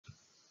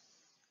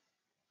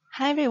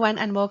Hi everyone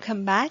and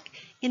welcome back.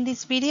 In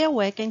this video,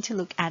 we're going to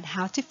look at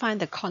how to find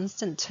the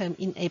constant term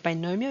in a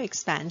binomial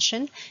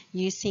expansion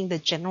using the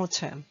general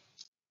term.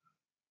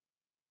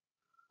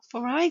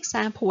 For our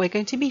example, we're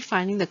going to be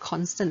finding the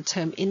constant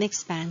term in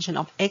expansion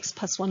of x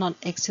plus 1 on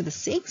x to the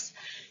 6th,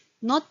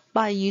 not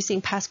by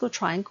using Pascal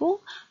triangle,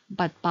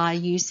 but by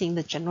using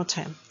the general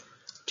term.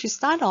 To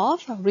start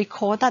off,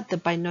 recall that the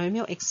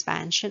binomial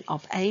expansion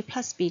of a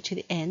plus b to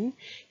the n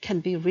can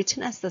be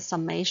written as the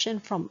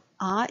summation from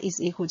r is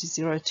equal to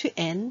 0 to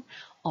n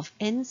of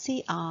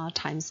ncr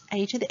times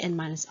a to the n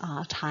minus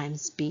r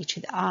times b to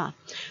the r.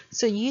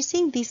 So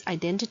using this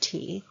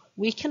identity,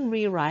 we can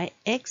rewrite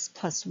x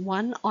plus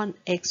 1 on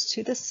x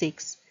to the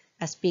 6th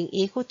as being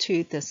equal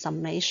to the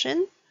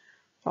summation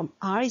from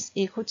r is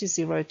equal to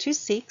 0 to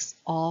 6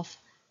 of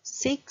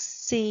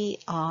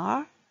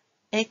 6cr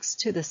x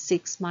to the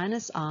 6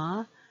 minus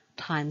r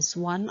times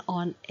 1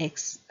 on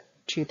x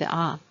to the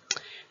r.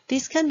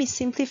 This can be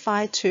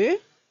simplified to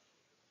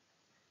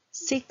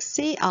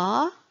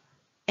 6cr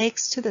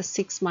x to the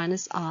 6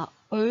 minus r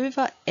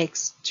over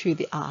x to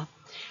the r.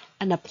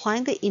 And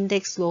applying the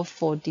index law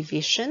for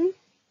division,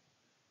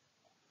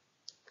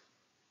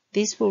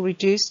 this will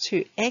reduce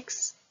to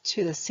x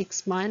to the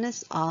 6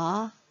 minus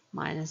r,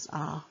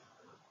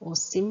 or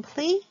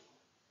simply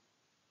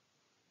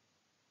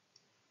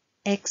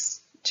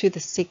x to the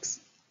 6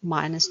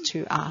 minus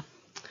 2r.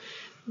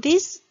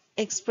 This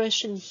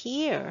expression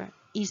here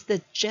is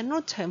the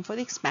general term for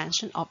the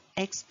expansion of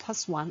x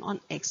plus 1 on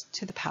x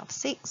to the power of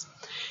 6.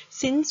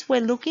 Since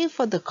we're looking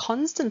for the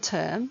constant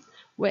term,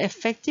 we're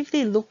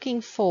effectively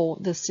looking for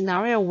the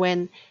scenario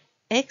when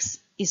x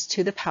is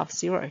to the power of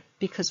 0,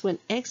 because when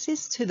x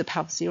is to the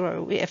power of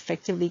 0, we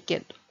effectively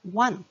get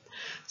 1.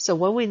 So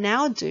what we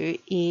now do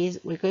is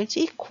we're going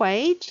to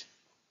equate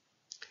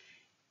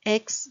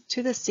x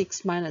to the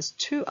 6 minus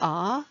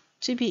 2r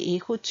to be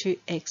equal to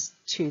x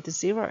to the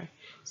 0.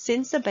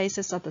 Since the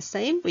bases are the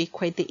same, we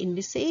equate the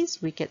indices.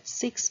 We get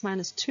 6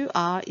 minus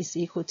 2r is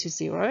equal to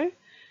 0,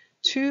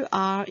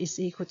 2r is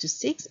equal to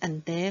 6,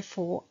 and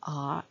therefore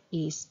r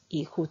is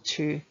equal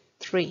to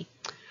 3.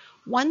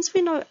 Once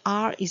we know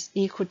r is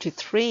equal to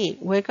 3,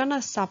 we're going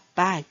to sub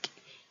back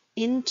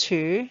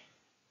into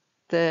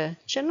the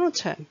general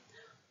term.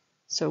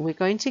 So we're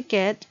going to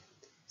get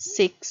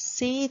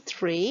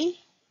 6c3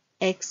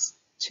 x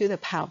to the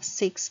power of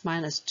 6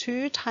 minus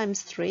 2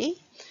 times 3,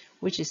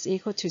 which is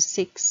equal to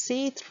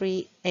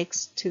 6c3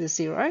 x to the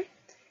 0.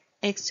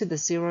 X to the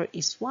 0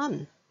 is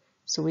 1.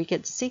 So we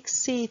get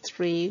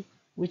 6c3,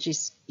 which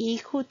is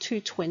equal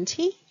to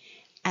 20.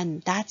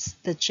 And that's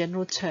the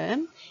general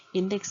term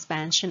in the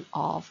expansion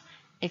of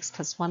x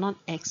plus 1 on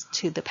x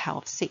to the power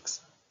of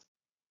 6.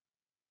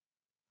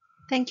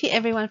 Thank you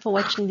everyone for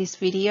watching this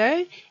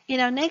video. In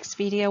our next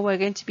video, we're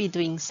going to be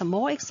doing some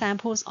more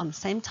examples on the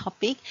same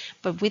topic,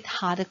 but with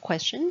harder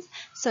questions.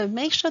 So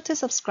make sure to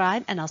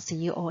subscribe and I'll see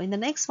you all in the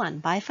next one.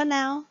 Bye for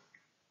now.